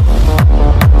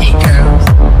 Hey girls,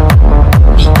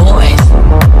 hey boys,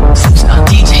 superstar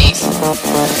DJs.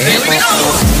 Here we go!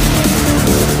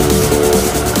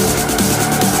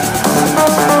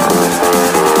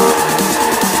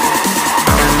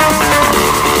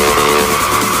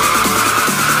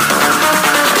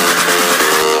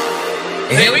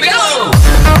 Here we go!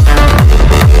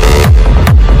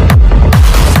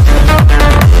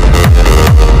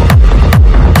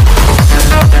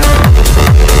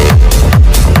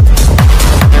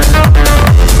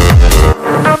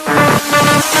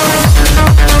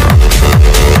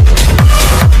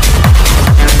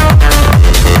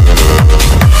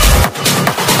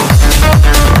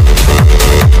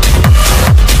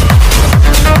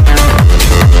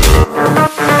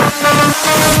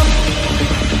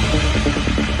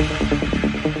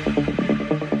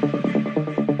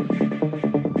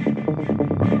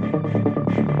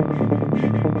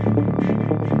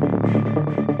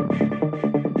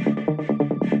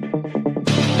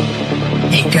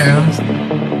 Hey girls,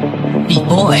 hey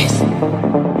boys.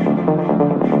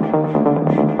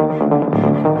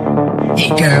 Hey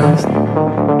girls,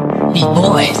 hey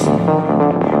boys.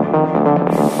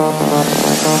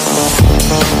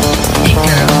 Hey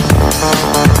girls,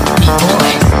 hey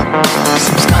boys,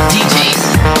 superstar DJs.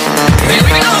 Here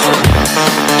we go!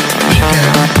 Hey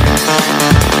girls,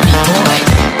 hey boys,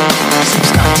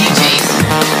 superstar DJs.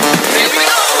 Here we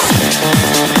go!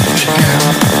 Hey girls,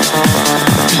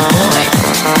 hey boys,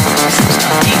 superstar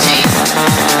DJs.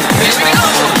 Here we go! Hey girls, hey boys, superstar DJs. Here we go!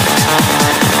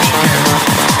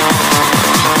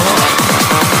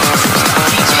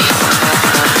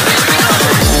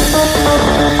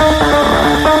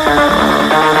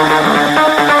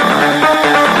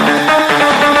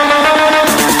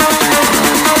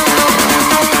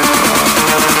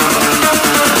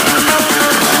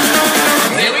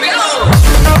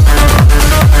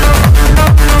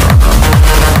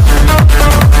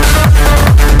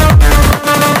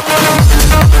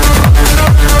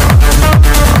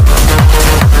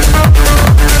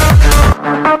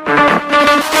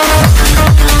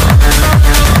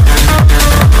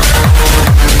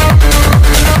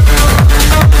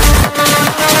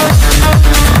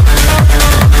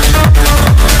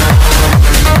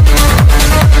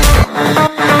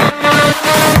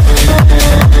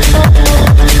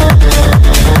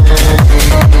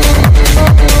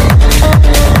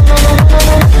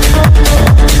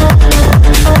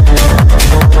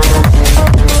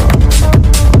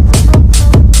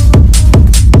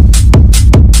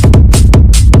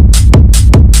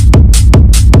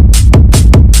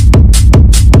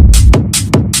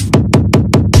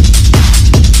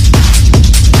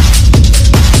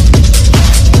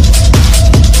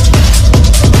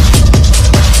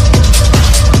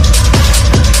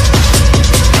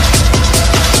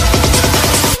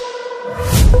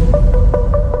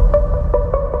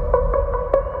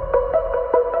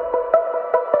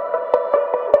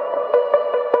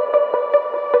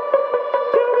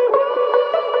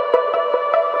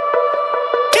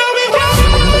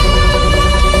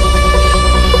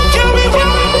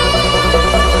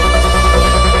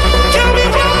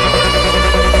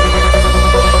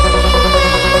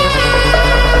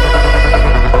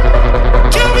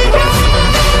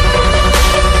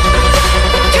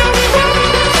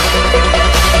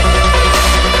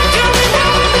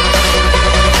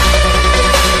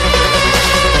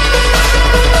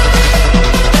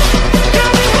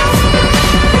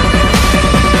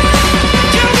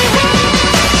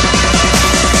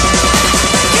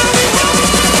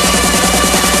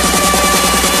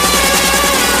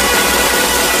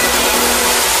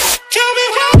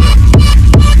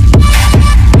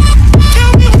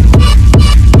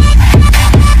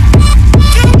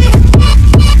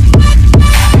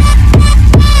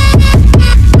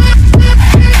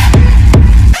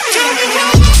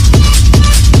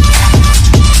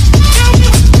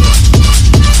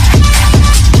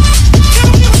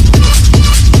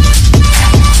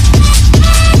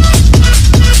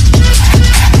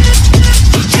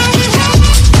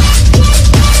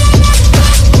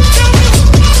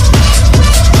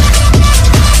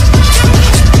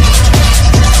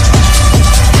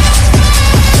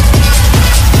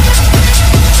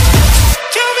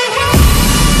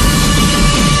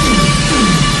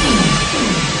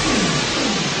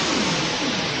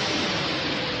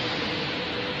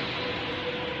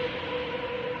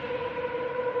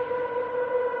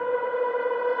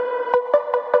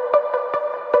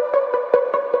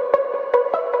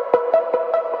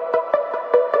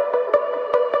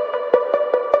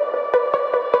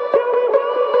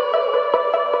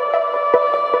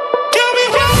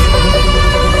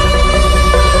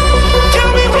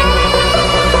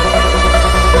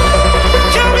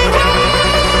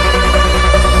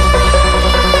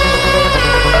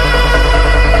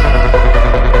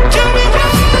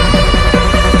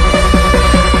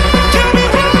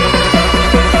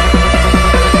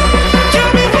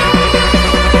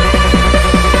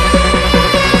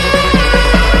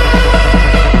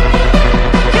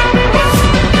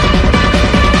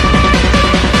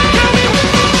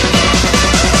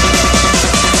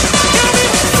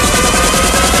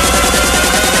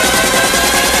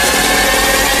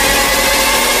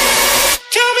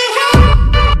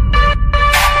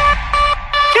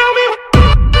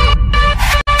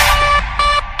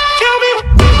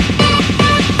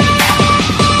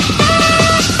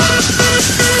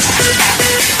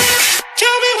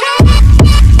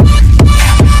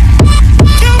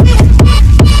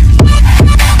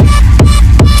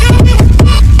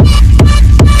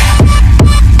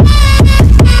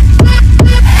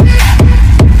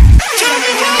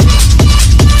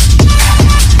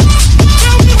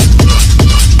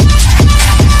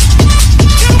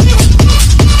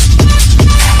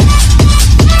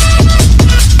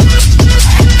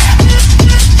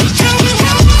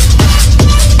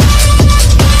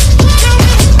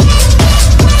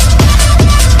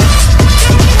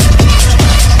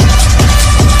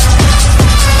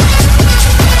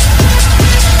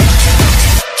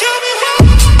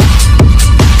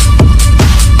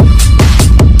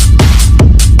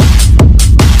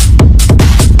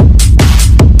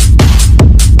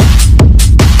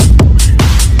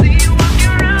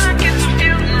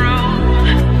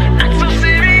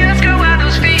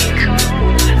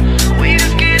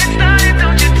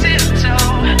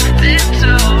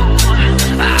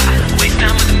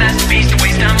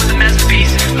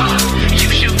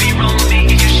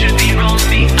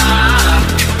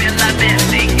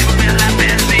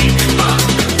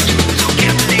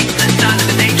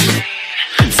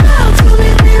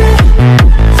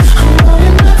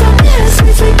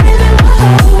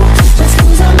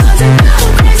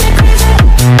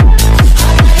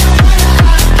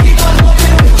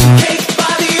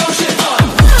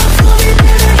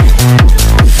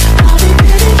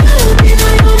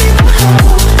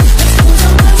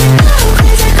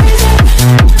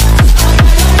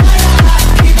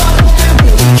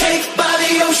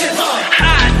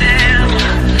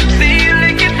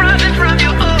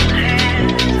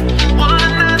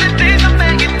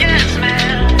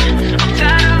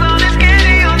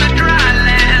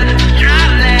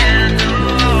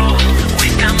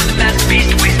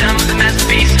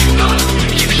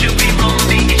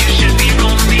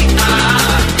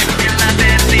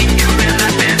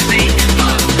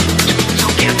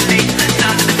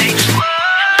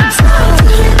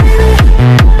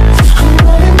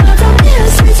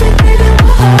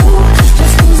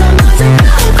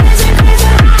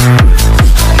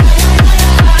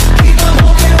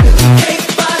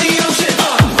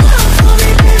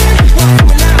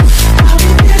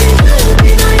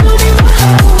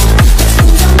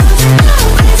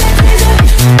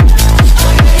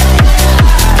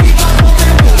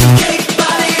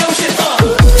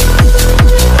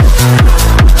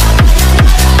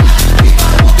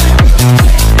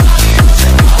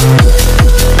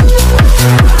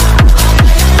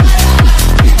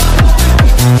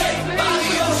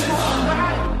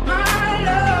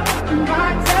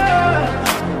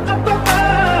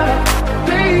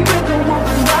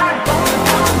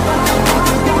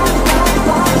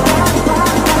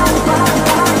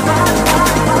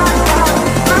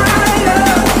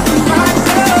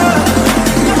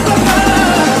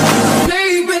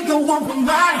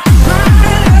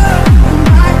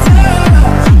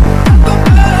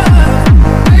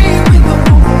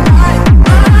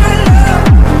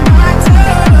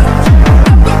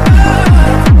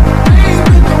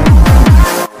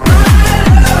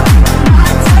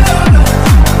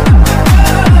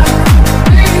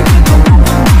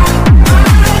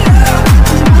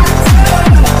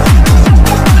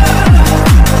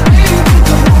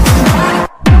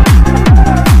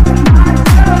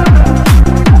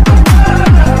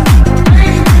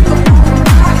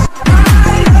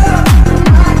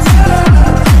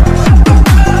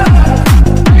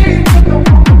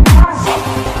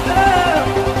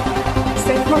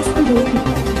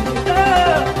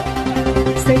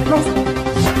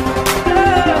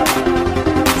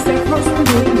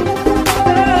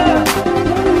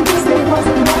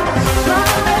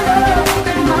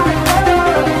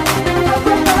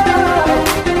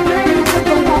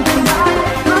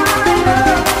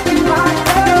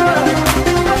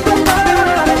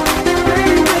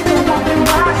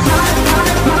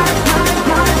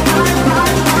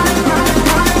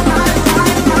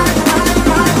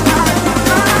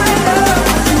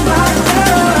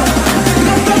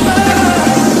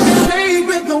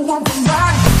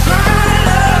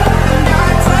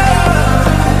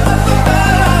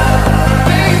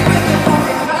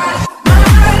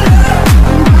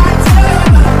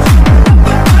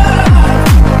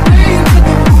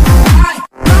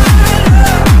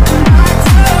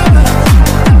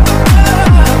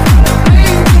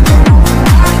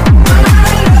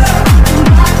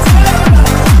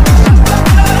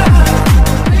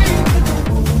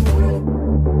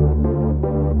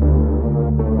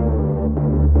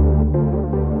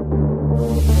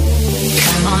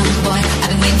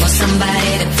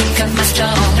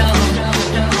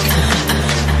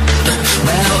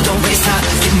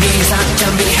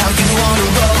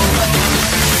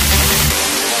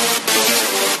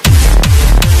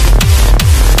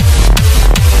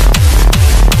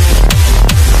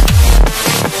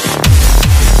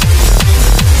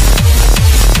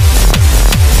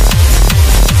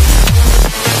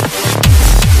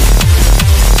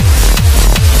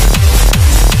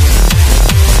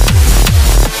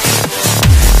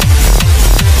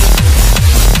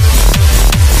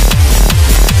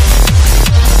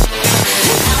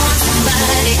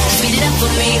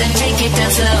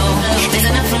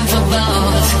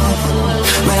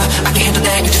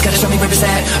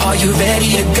 Are you ready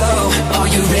to go? Are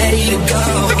you ready to go?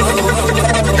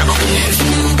 If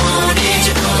you want it,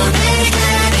 you already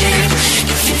got it.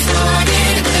 If you want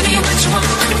it, tell me what you want.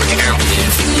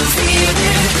 If you feel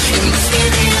it, you must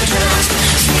feel it just.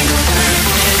 Say the word,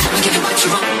 I'll give you what you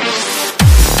want.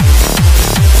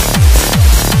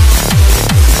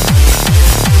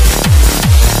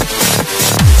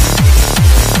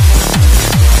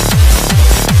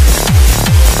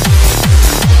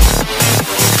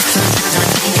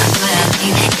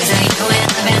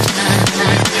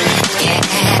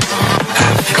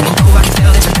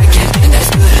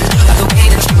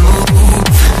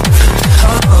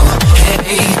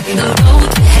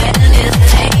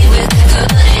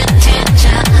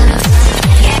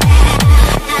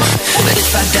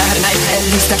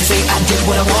 I can say I did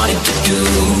what I wanted to do.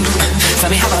 Tell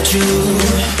me, how about you?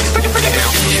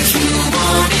 If you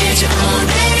want it, you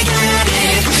already got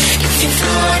it. If you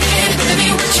thought it, tell me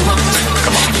what you want.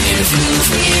 Come on. If you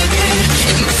feel it,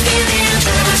 you must feel it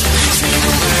just. Say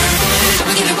the word,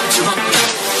 I'ma give you what you want.